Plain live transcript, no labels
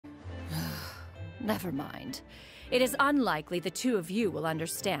Never mind. It is unlikely the two of you will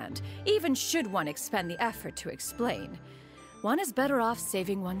understand, even should one expend the effort to explain. One is better off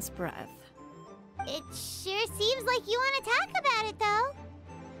saving one's breath. It sure seems like you want to talk about it, though.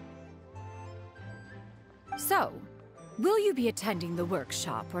 So, will you be attending the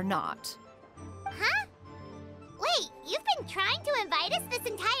workshop or not? Huh? Wait, you've been trying to invite us this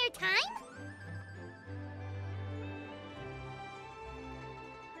entire time?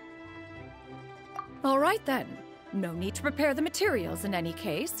 All right then. No need to prepare the materials in any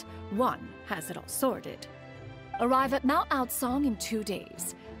case. One has it all sorted. Arrive at Mount Outsong in 2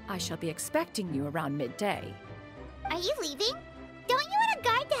 days. I shall be expecting you around midday. Are you leaving? Don't you want a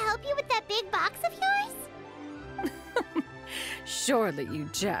guard to help you with that big box of yours? Surely you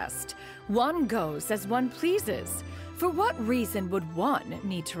jest. One goes as one pleases. For what reason would one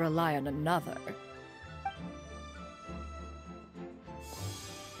need to rely on another?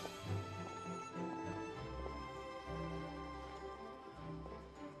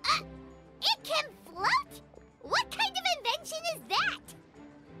 It can float? What kind of invention is that?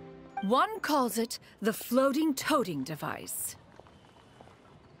 One calls it the floating toting device.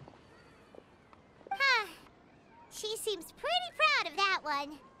 Huh. She seems pretty proud of that one.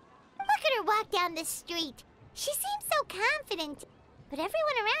 Look at her walk down the street. She seems so confident, but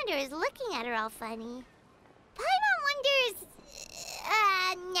everyone around her is looking at her all funny. Paimon wonders...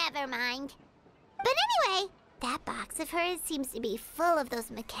 never mind. But anyway, that box of hers seems to be full of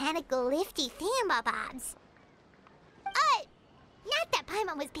those mechanical lifty thingamabobs. Not that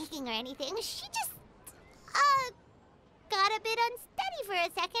Paimon was peeking or anything. She just, got a bit unsteady for a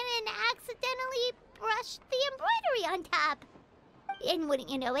second and accidentally brushed the embroidery on top. And wouldn't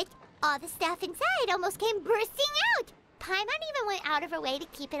you know it, all the stuff inside almost came bursting out. Paimon even went out of her way to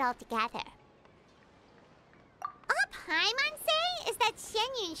keep it all together. All Paimon say is that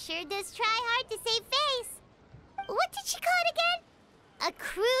XIANYUN sure does try hard to save face. What did she call it again? A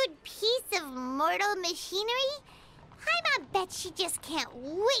crude piece of mortal machinery? Paimon bet she just can't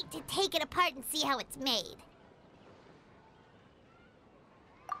wait to take it apart and see how it's made.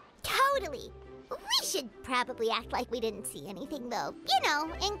 Totally. We should probably act like we didn't see anything, though. You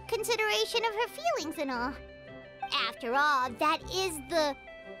know, in consideration of her feelings and all. After all, that is the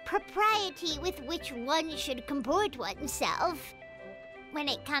propriety with which one should comport oneself. When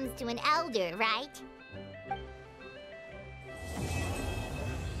it comes to an elder, right?